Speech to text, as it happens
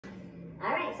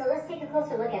so let's take a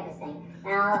closer look at this thing.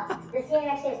 Now, this here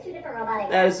actually has two different robotic...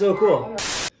 That is so cool.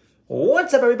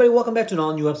 What's up, everybody? Welcome back to an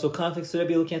all-new episode of Conflicts. Today we'll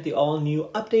be looking at the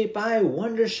all-new update by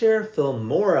Wondershare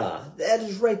Filmora. That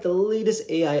is right, the latest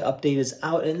AI update is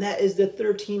out, and that is the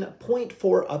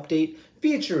 13.4 update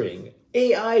featuring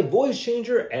AI voice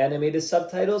changer, animated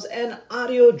subtitles, and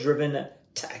audio-driven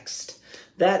text.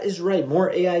 That is right, more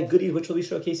AI goodies which we'll be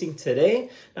showcasing today.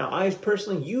 Now, I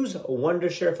personally use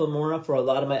Wondershare Filmora for a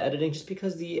lot of my editing just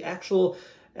because the actual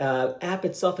app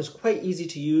itself is quite easy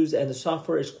to use and the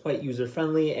software is quite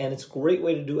user-friendly, and it's a great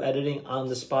way to do editing on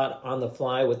the spot, on the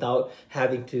fly, without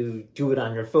having to do it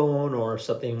on your phone or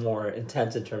something more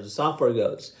intense in terms of software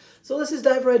goes. So let's just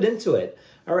dive right into it.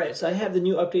 All right, so I have the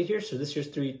new update here. So this here's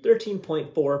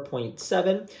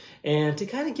 13.4.7. And to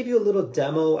kind of give you a little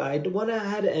demo, I went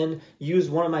ahead and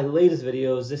used one of my latest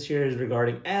videos. This here is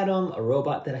regarding Adam, a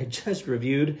robot that I just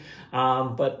reviewed.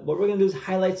 But what we're gonna do is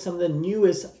highlight some of the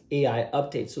newest AI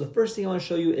updates. So the first thing I wanna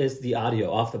show you is the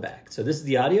audio off the back. So this is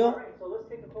the audio. All right, so let's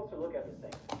take a closer look at this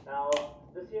thing. Now,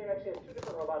 this here actually has two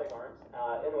different robotic arms,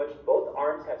 in which both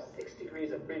arms have 6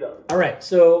 degrees of freedom. All right,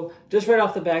 so just right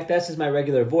off the back, that's just my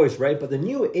regular voice, right? But the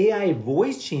new AI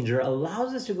voice changer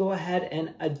allows us to go ahead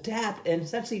and adapt and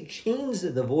essentially change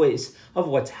the voice of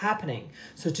what's happening.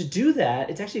 So to do that,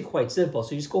 it's actually quite simple.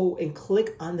 So you just go and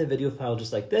click on the video file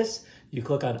just like this. You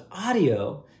click on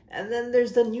audio, and then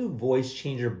there's the new voice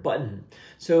changer button.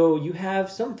 So you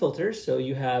have some filters. So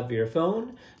you have your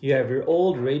phone, you have your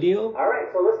old radio. All right,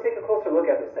 so let's take a closer look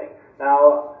at this thing.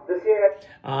 Now, this here...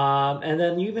 And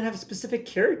then you even have specific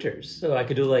characters. So I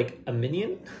could do like a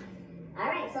minion. All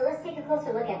right, so let's take a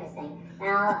closer look at this thing.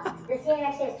 Now, this here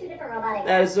actually has two different robotic...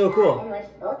 That is so cool. In which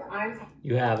both arms...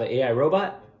 You have an AI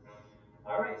robot.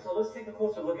 All right, so let's take a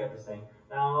closer look at this thing.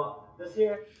 Now, this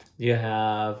here... You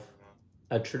have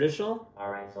a traditional.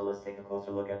 All right, so let's take a closer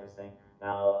look at this thing.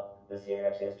 Now, this here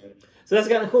actually has two... So that's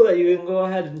kind of cool that you can go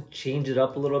ahead and change it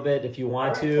up a little bit if you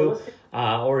want to,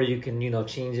 or you can,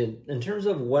 change it in terms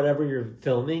of whatever you're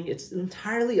filming. It's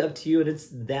entirely up to you, and it's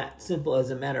that simple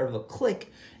as a matter of a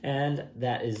click, and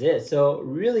that is it. So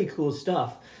really cool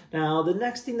stuff. Now, the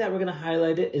next thing that we're going to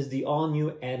highlight is the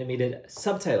all-new animated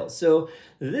subtitles. So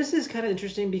this is kind of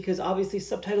interesting because obviously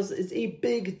subtitles is a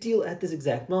big deal at this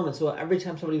exact moment. So every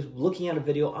time somebody's looking at a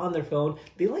video on their phone,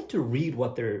 they like to read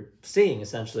what they're saying,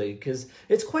 essentially, because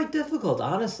it's quite difficult,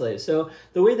 honestly. So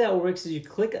the way that works is you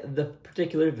click the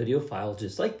particular video file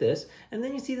just like this, and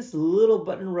then you see this little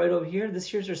button right over here. This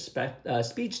here's our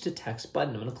speech to text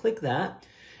button. I'm going to click that,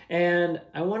 and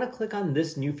I want to click on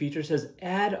this new feature. It says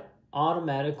add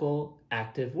automatical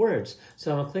active words.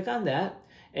 So I'm going to click on that,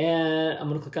 and I'm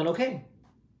going to click on OK.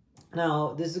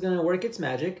 Now, this is going to work its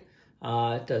magic.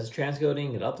 It does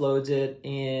transcoding, it uploads it,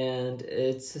 and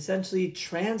it's essentially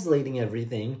translating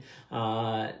everything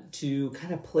to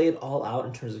kind of play it all out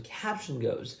in terms of caption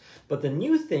goes. But the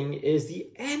new thing is the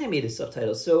animated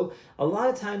subtitles. So a lot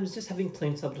of times just having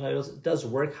plain subtitles does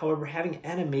work. However, having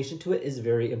animation to it is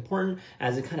very important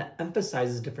as it kind of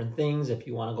emphasizes different things. If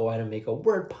you want to go ahead and make a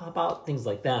word pop out, things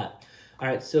like that. All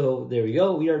right, so there we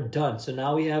go. We are done. So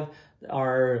now we have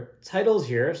our titles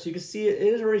here. So you can see it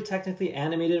is already technically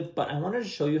animated, but I wanted to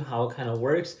show you how it kind of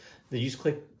works. You just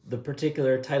click the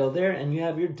particular title there, and you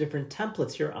have your different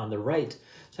templates here on the right.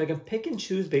 So I can pick and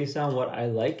choose based on what I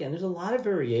like, and there's a lot of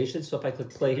variations. So if I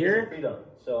click play here. Freedom.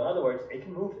 So in other words, it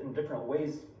can move in different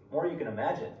ways, more you can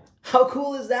imagine. How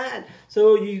cool is that?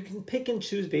 So you can pick and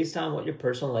choose based on what your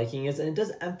personal liking is, and it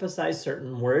does emphasize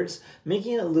certain words,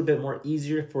 making it a little bit more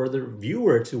easier for the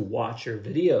viewer to watch your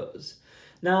videos.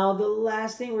 Now, the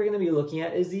last thing we're going to be looking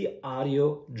at is the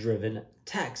audio-driven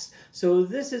text. So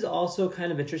this is also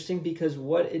kind of interesting because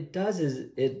what it does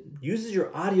is it uses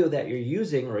your audio that you're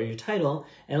using or your title,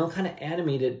 and it'll kind of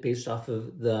animate it based off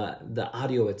of the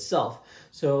audio itself.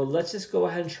 So let's just go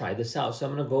ahead and try this out. So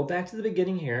I'm going to go back to the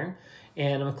beginning here,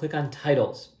 and I'm going to click on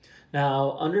titles.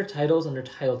 Now, under titles, under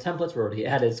title templates, we're already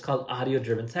added. It's called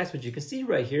audio-driven text, which you can see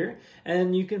right here,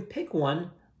 and you can pick one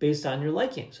based on your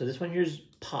liking. So this one here is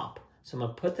pop. So I'm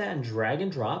going to put that and drag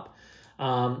and drop.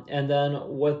 And then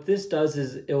what this does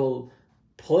is it will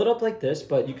pull it up like this,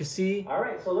 but you can see all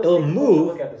right, so let's it'll move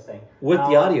look at this thing. with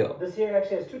the audio. This here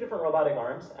actually has two different robotic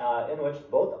arms, in which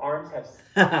both arms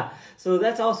have... So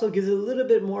that also gives it a little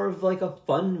bit more of like a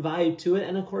fun vibe to it.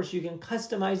 And of course, you can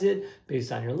customize it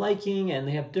based on your liking, and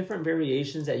they have different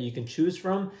variations that you can choose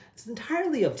from. It's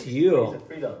entirely up to you.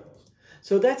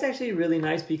 So that's actually really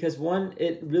nice because one,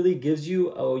 it really gives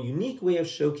you a unique way of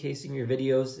showcasing your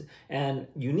videos and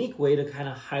unique way to kind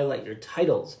of highlight your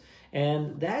titles.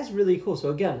 And that is really cool. So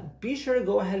again, be sure to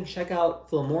go ahead and check out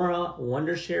Filmora,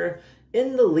 Wondershare.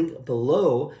 in the link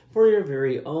below for your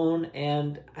very own.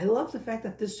 And I love the fact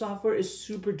that this software is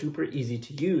super duper easy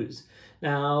to use.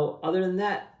 Now, other than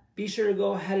that, be sure to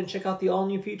go ahead and check out the all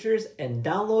new features and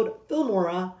download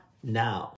Filmora now.